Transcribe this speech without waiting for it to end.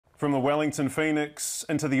From the Wellington Phoenix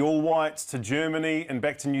into the All Whites to Germany and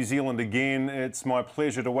back to New Zealand again, it's my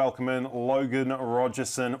pleasure to welcome in Logan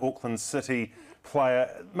Rogerson, Auckland City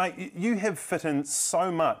player. Mate, you have fit in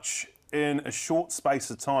so much in a short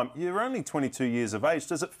space of time. You're only 22 years of age.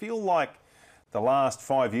 Does it feel like the last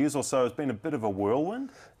 5 years or so has been a bit of a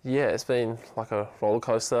whirlwind? Yeah, it's been like a roller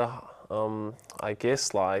coaster. I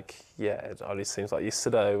guess, it only seems like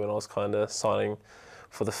yesterday when I was kind of signing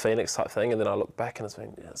for the Phoenix type thing, and then I look back and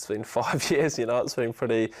it's been 5 years. It's been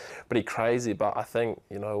pretty crazy. But I think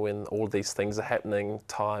when all these things are happening,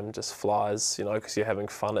 time just flies. Because you're having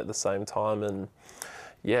fun at the same time, and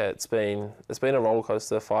yeah, it's been a roller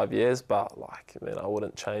coaster 5 years. But I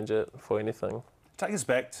wouldn't change it for anything. Take us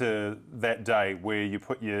back to that day where you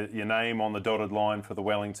put your name on the dotted line for the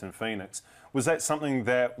Wellington Phoenix. Was that something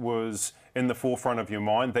that was in the forefront of your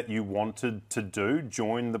mind that you wanted to do,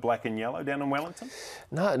 join the black and yellow down in Wellington?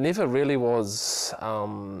 No, it never really was.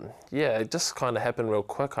 It just kind of happened real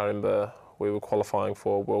quick. I remember we were qualifying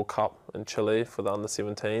for a World Cup in Chile for the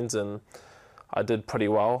under-17s, and I did pretty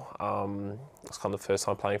well. It was kind of the first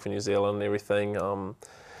time playing for New Zealand and everything.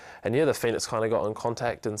 And yeah, the Phoenix kind of got in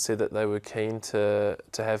contact and said that they were keen to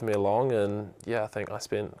have me along. And yeah, I think I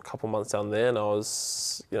spent a couple months down there, and I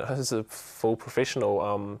was, as a full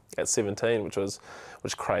professional at 17, which was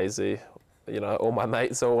crazy. All my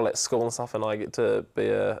mates are all at school and stuff, and I get to be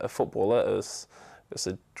a footballer. It was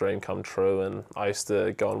a dream come true. And I used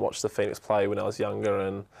to go and watch the Phoenix play when I was younger,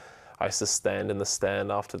 and I used to stand in the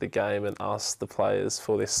stand after the game and ask the players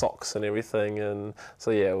for their socks and everything, and so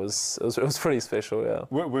yeah, it was pretty special. Yeah.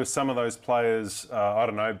 Were some of those players, I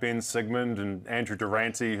don't know, Ben Sigmund and Andrew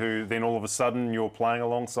Durante, who then all of a sudden you're playing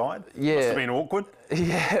alongside? Yeah. Must have been awkward.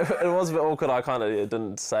 Yeah, it was a bit awkward. I kind of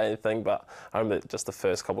didn't say anything, but I remember just the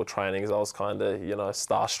first couple of trainings, I was kind of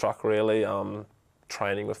starstruck really,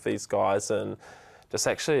 training with these guys, and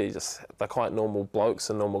they're quite normal blokes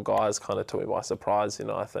and normal guys. Kind of took me by surprise.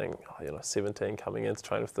 I think 17 coming in to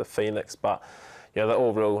train with the Phoenix, but they're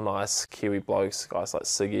all real nice Kiwi blokes, guys like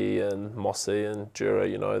Siggy and Mossy and Jura.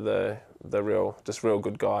 They're real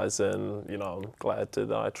good guys, and I'm glad that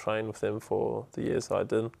I trained with them for the years I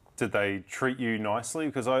did. Did they treat you nicely?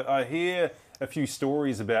 Because I hear a few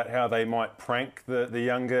stories about how they might prank the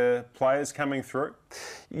younger players coming through.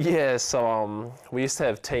 Yeah, so we used to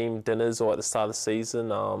have team dinners or at the start of the season,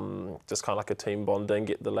 just kind of like a team bonding,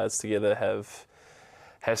 get the lads together,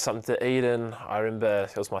 have something to eat. And I remember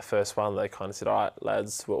it was my first one. They kind of said, "All right,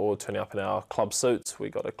 lads, we're all turning up in our club suits."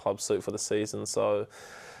 We got a club suit for the season, so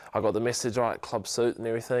I got the message, right, club suit and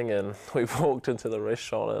everything, and we walked into the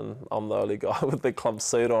restaurant, and I'm the only guy with the club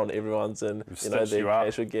suit on. Everyone's in, their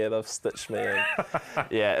casual gear. They've stitched me. And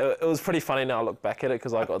yeah, it was pretty funny now I look back at it,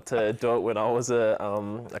 because I got to do it when I was a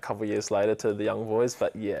couple of years later to the young boys.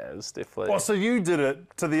 But yeah, it was definitely. Oh, so you did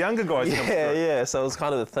it to the younger guys? Yeah. So it was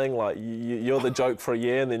kind of the thing, you're the joke for a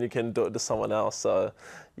year, and then you can do it to someone else. So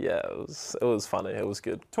yeah, it was funny. It was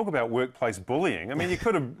good. Talk about workplace bullying. I mean, you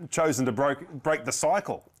could have chosen to break the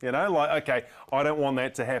cycle. Okay, I don't want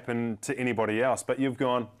that to happen to anybody else, but you've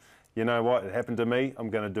gone, you know what, it happened to me, I'm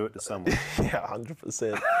going to do it to someone. Yeah,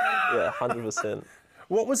 100%. Yeah, 100%.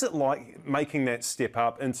 What was it like making that step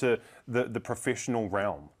up into the professional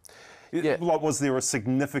realm? Yeah. Was there a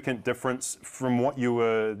significant difference from what you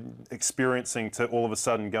were experiencing to all of a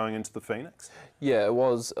sudden going into the Phoenix? Yeah, it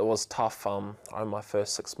was tough. In my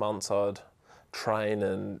first 6 months, I'd train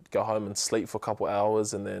and go home and sleep for a couple of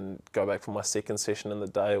hours, and then go back for my second session in the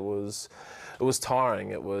day. It was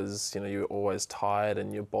tiring. It was, you were always tired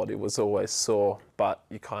and your body was always sore, but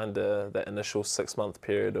that initial 6 month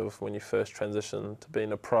period of when you first transition to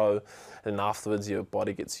being a pro, and afterwards your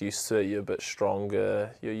body gets used to it, you're a bit stronger,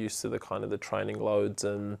 you're used to the training loads.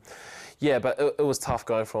 And yeah, but it was tough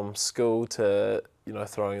going from school to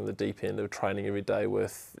throwing in the deep end of training every day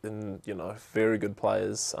with very good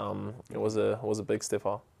players. It was a big step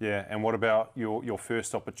up. Yeah, and what about your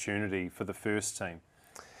first opportunity for the first team?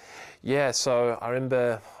 Yeah, so I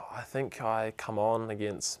remember, I think I come on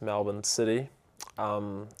against Melbourne City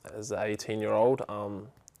as an 18-year-old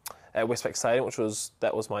at Westpac Stadium,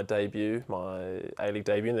 that was my debut, my A-League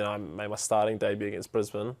debut, and then I made my starting debut against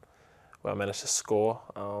Brisbane, where I managed to score.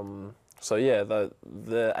 So yeah,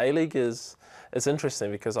 the A-League is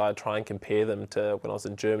interesting, because I try and compare them to when I was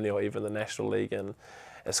in Germany or even the National League, and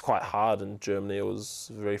it's quite hard in Germany. It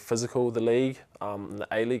was very physical, the league. In the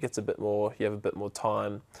A-League, it's a bit more, you have a bit more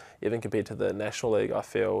time. Even compared to the National League, I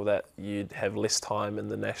feel that you'd have less time in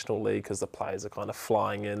the National League because the players are kind of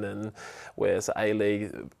flying in, and whereas the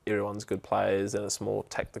A-League, everyone's good players and it's more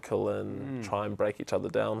tactical and try and break each other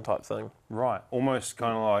down type thing. Right, almost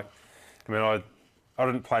kind of like, I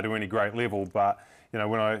didn't play to any great level, but You know,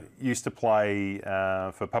 when I used to play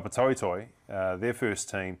for Papatoetoe, their first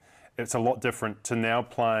team, it's a lot different to now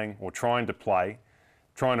playing or trying to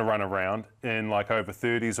run around in like over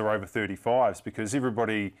 30s or over 35s, because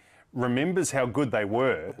everybody remembers how good they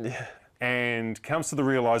were and comes to the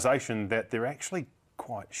realisation that they're actually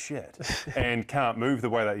quite shit and can't move the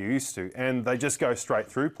way that you used to, and they just go straight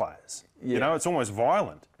through players. You know, it's almost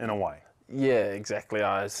violent in a way. Yeah, exactly.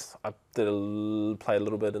 I play a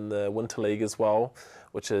little bit in the Winter League as well,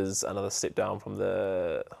 which is another step down from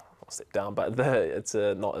the step down, but it's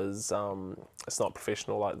not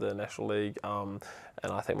professional like the National League.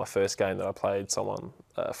 And I think my first game that I played, someone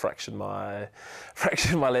fractured my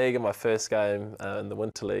leg in my first game in the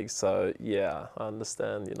Winter League. So yeah, I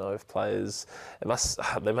understand. You know, if players, they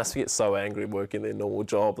must get so angry working their normal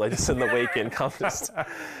job, they just in the weekend come just,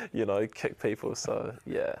 you know, kick people. So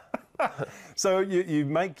yeah. So you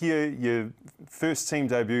make your first team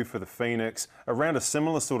debut for the Phoenix around a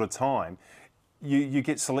similar sort of time. You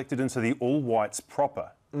get selected into the All Whites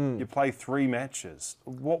proper. You play 3 matches.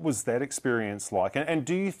 What was that experience like? And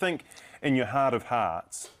do you think, in your heart of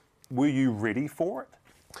hearts, were you ready for it?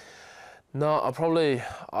 No, I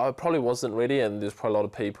probably wasn't ready, and there's probably a lot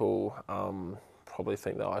of people probably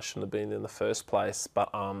think that I shouldn't have been in the first place. But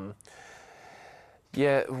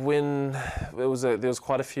yeah, when there was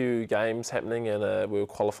quite a few games happening, and we were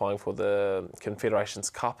qualifying for the Confederations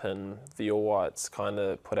Cup, and the All Whites kind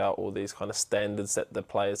of put out all these kind of standards that the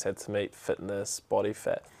players had to meet: fitness, body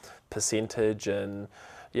fat percentage, and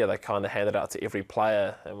yeah, they kind of handed out to every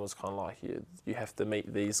player, and was kind of like you have to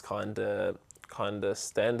meet these kind of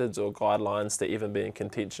standards or guidelines to even be in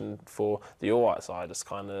contention for the All Whites. So I just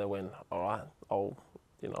kind of went, all right,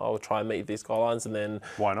 I'll try and meet these guidelines, and then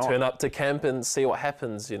turn up to camp and see what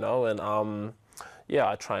happens, you know. And yeah,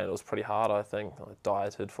 I trained. It was pretty hard, I think. I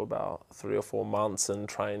dieted for about 3 or 4 months and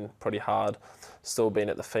trained pretty hard. Still been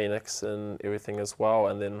at the Phoenix and everything as well.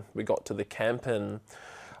 And then we got to the camp, and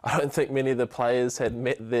I don't think many of the players had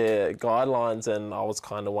met their guidelines, and I was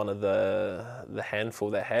kind of one of the handful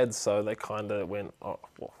that had. So they kind of went, oh,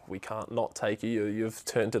 well, we can't not take you. You've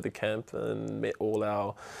turned to the camp and met all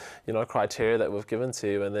our, you know, criteria that we've given to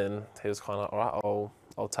you. And then he was kind of, all right,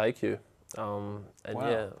 I'll take you. And wow.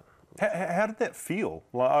 Yeah. How did that feel?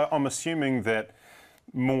 Like, I'm assuming that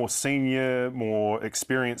more senior, more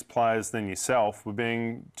experienced players than yourself were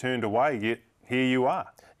being turned away, yet here you are.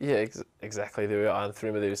 Yeah, exactly. I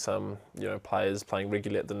remember there was some, you know, players playing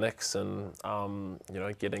regularly at the Knicks, and you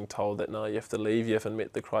know, getting told that no, you have to leave, you haven't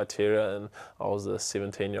met the criteria. And I was a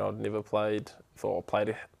 17-year-old, never played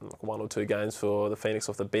like 1 or 2 games for the Phoenix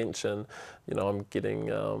off the bench, and you know, I'm getting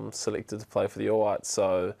selected to play for the All Whites.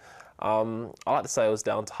 So I like to say it was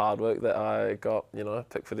down to hard work that I got, you know,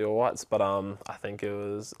 picked for the All Whites. But I think it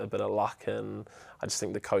was a bit of luck, and I just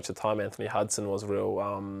think the coach at the time, Anthony Hudson, was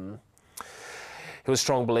real. He was a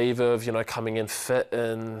strong believer of, you know, coming in fit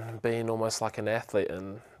and being almost like an athlete,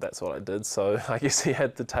 and that's what I did. So I guess he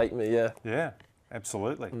had to take me, yeah. Yeah,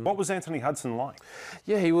 absolutely. What was Anthony Hudson like?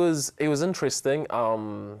 Yeah, he was interesting.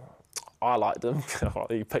 I liked him.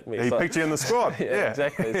 He picked me. He picked you in the squad. Yeah,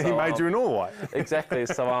 exactly. So, he made you an All White. Exactly.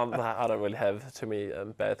 So I don't really have too many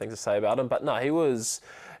bad things to say about him. But no, he was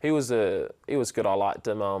good. I liked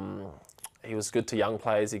him. He was good to young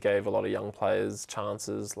players. He gave a lot of young players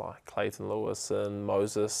chances, like Clayton Lewis and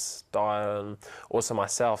Moses Dyer, and also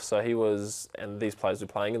myself. So he was, and these players were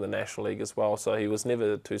playing in the National League as well. So he was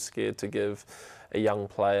never too scared to give a young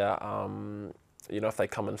player, you know, if they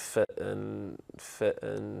come in fit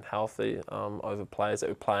and healthy, over players that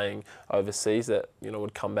were playing overseas that, you know,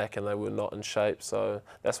 would come back and they were not in shape. So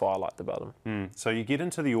that's what I liked about him. So you get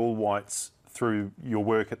into the All Whites through your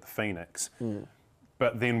work at the Phoenix.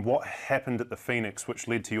 But then what happened at the Phoenix which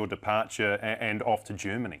led to your departure and off to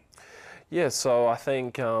Germany? Yeah, so I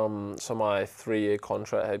think so my 3-year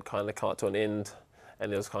contract had kind of come to an end,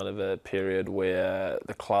 and there was kind of a period where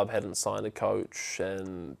the club hadn't signed a coach,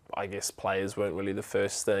 and I guess players weren't really the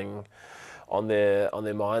first thing on their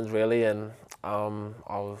minds really, and I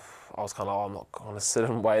was kind of, oh, I'm not going to sit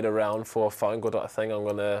and wait around for a phone call type thing. I'm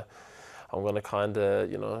going to kind of,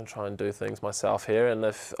 you know, try and do things myself here. And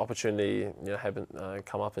if opportunity, you know, hadn't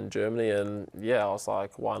come up in Germany, and yeah, I was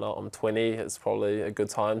like, why not? I'm 20. It's probably a good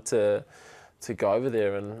time to go over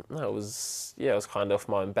there. And it was kind of off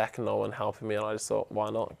my own back, and no one helping me. And I just thought, why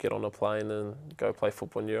not get on a plane and go play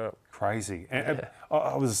football in Europe? Crazy. And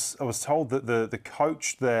I was told that the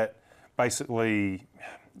coach that basically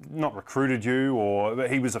not recruited you, or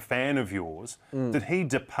he was a fan of yours, did he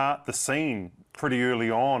depart the scene pretty early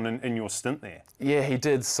on in your stint there? Yeah, he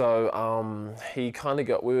did. So he kind of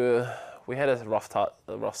got, we we had a rough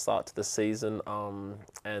start to the season,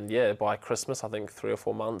 and yeah, by Christmas, I think 3 or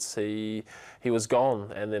 4 months, he was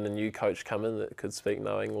gone, and then a new coach come in that could speak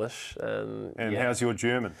no English. And yeah, how's your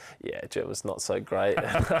German? Yeah, German's not so great.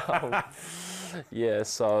 Yeah,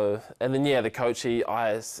 so, and then yeah, the coach,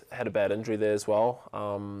 I had a bad injury there as well,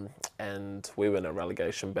 and we were in a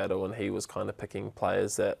relegation battle, and he was kind of picking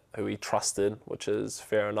players who he trusted, which is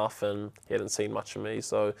fair enough, and he hadn't seen much of me,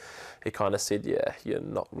 so he kind of said, yeah, you're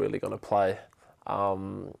not really going to play,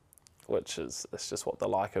 which is, it's just what they're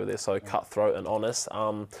like over there, so cutthroat and honest.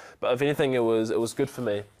 But if anything, it was good for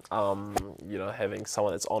me, you know, having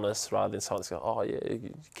someone that's honest rather than someone that's going, oh yeah,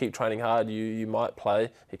 you keep training hard, you might play.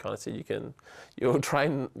 He kind of said, you can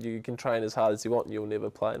train as hard as you want, and you'll never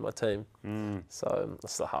play in my team. So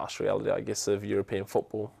that's the harsh reality, I guess, of European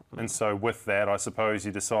football. And so with that, I suppose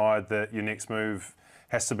you decide that your next move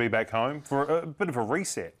has to be back home for a bit of a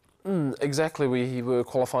reset. Exactly. We were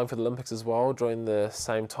qualifying for the Olympics as well during the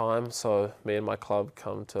same time. So me and my club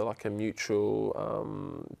come to like a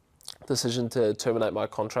mutual decision to terminate my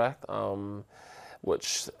contract,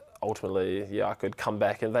 which ultimately, yeah, I could come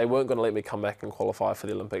back, and they weren't going to let me come back and qualify for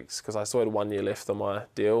the Olympics because I still had 1 year left on my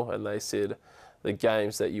deal, and they said the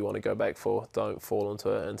games that you want to go back for don't fall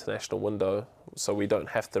into an international window, so we don't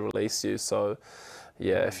have to release you. So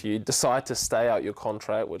yeah, if you decide to stay out your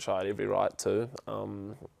contract, which I had every right to,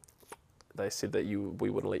 they said that we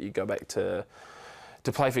wouldn't let you go back to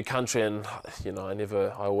play for your country, and you know,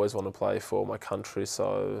 I always want to play for my country,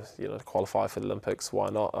 so you know, to qualify for the Olympics, why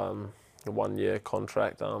not? A 1 year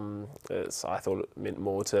contract. I thought it meant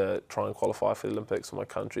more to try and qualify for the Olympics for my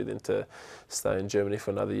country than to stay in Germany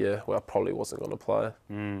for another year where I probably wasn't going to play.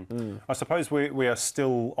 I suppose we are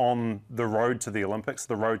still on the road to the Olympics,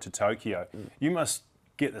 the road to Tokyo. You must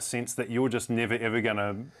get the sense that you're just never ever going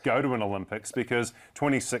to go to an Olympics, because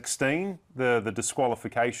 2016, the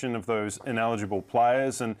disqualification of those ineligible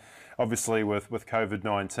players, and obviously with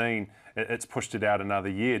COVID-19, it's pushed it out another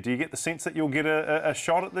year. Do you get the sense that you'll get a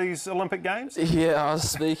shot at these Olympic Games? Yeah, I was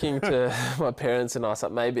speaking to my parents, and I was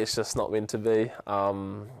like, maybe it's just not meant to be.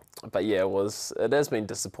 But yeah, it has been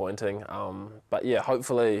disappointing. But yeah,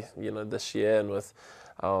 hopefully, you know, this year, and with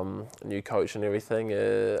a new coach and everything,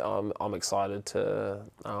 I'm excited to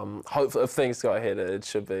hope if things go ahead, it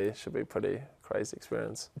should be a pretty crazy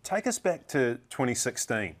experience. Take us back to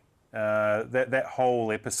 2016, that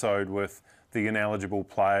whole episode with the ineligible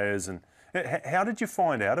players, and how did you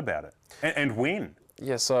find out about it, and when?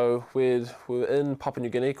 Yeah, so we were in Papua New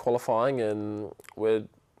Guinea qualifying, and we'd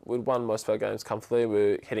won most of our games comfortably.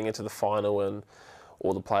 We're heading into the final, and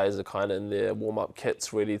all the players are kind of in their warm-up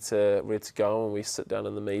kits, ready to go, and we sit down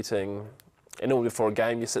in the meeting. And normally before a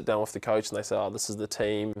game, you sit down with the coach, and they say, oh, this is the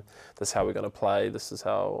team, this is how we're going to play, this is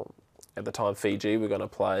how, at the time, Fiji, we're going to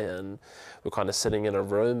play. And we're kind of sitting in a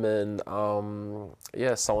room, and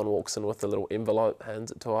yeah, someone walks in with a little envelope, hands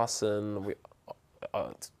it to us, and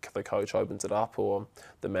the coach opens it up, or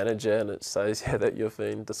the manager, and it says, yeah, that you've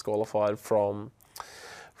been disqualified from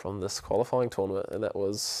this qualifying tournament, and that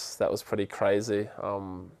was pretty crazy.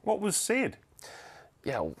 What was said?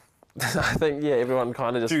 Yeah, I think everyone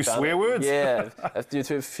kind of just. Do you swear words? Yeah, a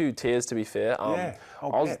few tears, to be fair. Yeah, I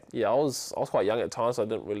was quite young at times, so I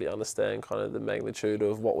didn't really understand kind of the magnitude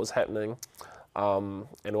of what was happening. And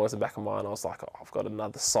always in the back of my mind, I was like, oh, I've got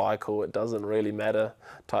another cycle, it doesn't really matter,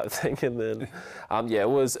 type thing. And then, yeah, it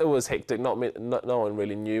was hectic. No one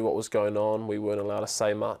really knew what was going on. We weren't allowed to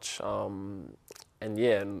say much. And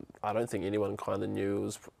yeah, and I don't think anyone kind of knew. It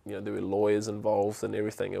was, you know, there were lawyers involved and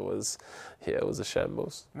everything. It was a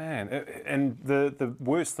shambles. Man, and the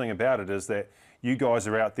worst thing about it is that you guys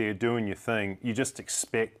are out there doing your thing. You just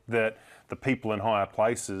expect that the people in higher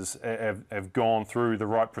places have gone through the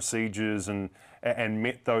right procedures and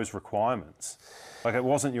met those requirements. Like, it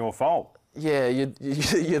wasn't your fault. Yeah,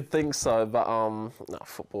 you'd think so, but no,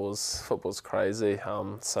 football's crazy.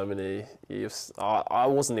 So many years. I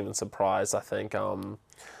wasn't even surprised. I think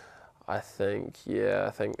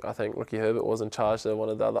Ricky Herbert was in charge of one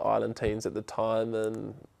of the other island teams at the time,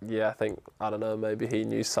 and yeah, I don't know, maybe he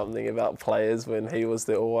knew something about players when he was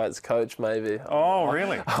the All Whites coach, maybe. Oh,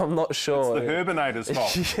 really? I'm not sure. It's the Herbinator's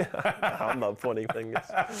fault. Yeah, I'm not pointing fingers.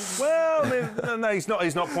 Well, no, he's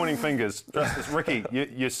not pointing fingers. Trust us, Ricky,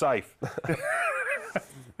 you're safe.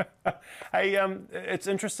 Hey, it's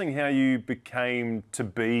interesting how you became to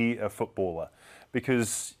be a footballer,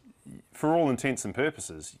 because for all intents and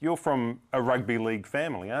purposes, you're from a rugby league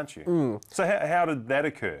family, aren't you? So how did that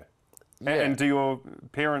occur? And do your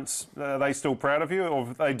parents, are they still proud of you, or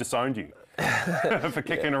have they disowned you for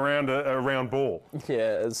kicking around a round ball?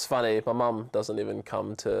 Yeah, it's funny. My mum doesn't even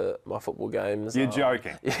come to my football games. You're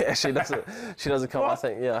joking. Yeah, she doesn't. She doesn't come. What? I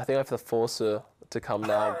think I have to force her to come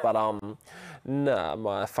now. But nah,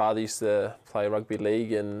 my father used to play rugby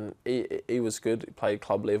league, and he was good. He played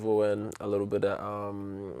club level and a little bit of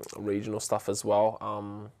regional stuff as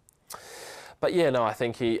well. But yeah, no, I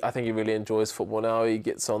think he really enjoys football now. He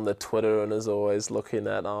gets on the Twitter and is always looking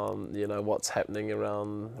at what's happening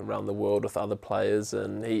around the world with other players,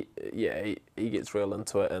 and he gets real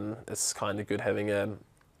into it, and it's kind of good having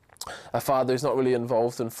a father who's not really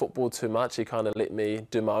involved in football too much. He kind of let me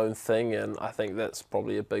do my own thing, and I think that's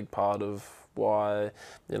probably a big part of why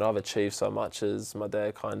I've achieved so much. Is my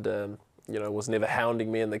dad kind of was never hounding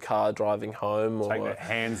me in the car driving home. Take that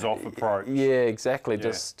hands-off approach. Yeah, exactly. Yeah.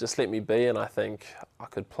 Just let me be, and I think I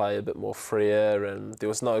could play a bit more freer, and there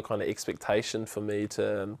was no kind of expectation for me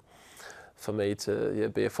to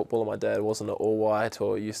be a footballer. My dad wasn't an all white,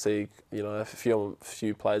 or you see a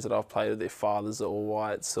few players that I've played, their fathers are all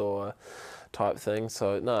whites or type thing.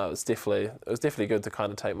 So no, it was definitely good to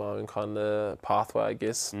kind of take my own kind of pathway, I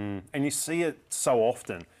guess. And you see it so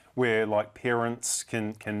often, where like parents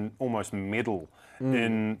can almost meddle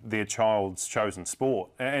in their child's chosen sport,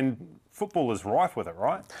 and football is rife with it,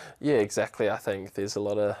 right? Yeah, exactly. I think there's a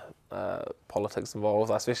lot of politics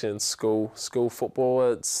involved, especially in school football.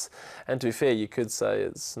 And to be fair, you could say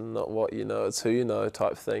it's not what you know, it's who you know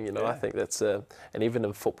type thing. Yeah. I think that's and even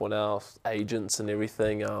in football now, agents and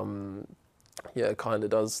everything. Yeah, it kind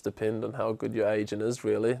of does depend on how good your agent is,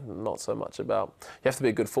 really. Not so much about... You have to be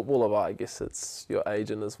a good footballer, but I guess it's your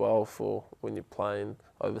agent as well for when you're playing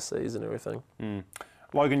overseas and everything.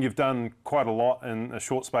 Logan, you've done quite a lot in a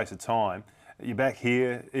short space of time. You're back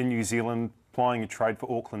here in New Zealand playing a trade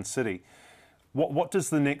for Auckland City. What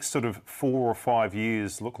does the next sort of 4 or 5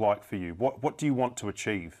 years look like for you? What do you want to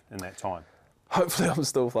achieve in that time? Hopefully I'm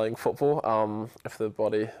still playing football, if the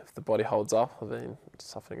body holds up. I've been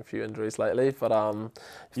suffering a few injuries lately, but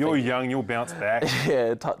you're young, you'll bounce back.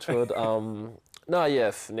 Yeah, touch wood. No,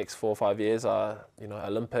 yeah, for the next 4 or 5 years,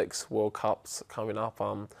 Olympics, World Cups coming up.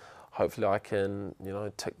 Hopefully I can,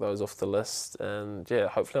 tick those off the list, and yeah,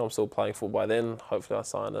 hopefully I'm still playing football by then. Hopefully I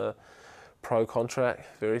sign a pro contract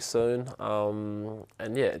very soon,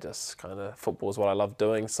 and yeah, just kind of football is what I love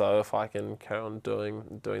doing, so if I can carry on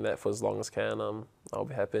doing that for as long as can, I'll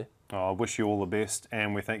be happy. I wish you all the best,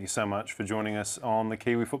 and we thank you so much for joining us on the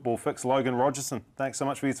Kiwi Football Fix. Logan Rogerson, thanks so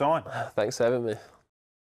much for your time. Thanks for having me.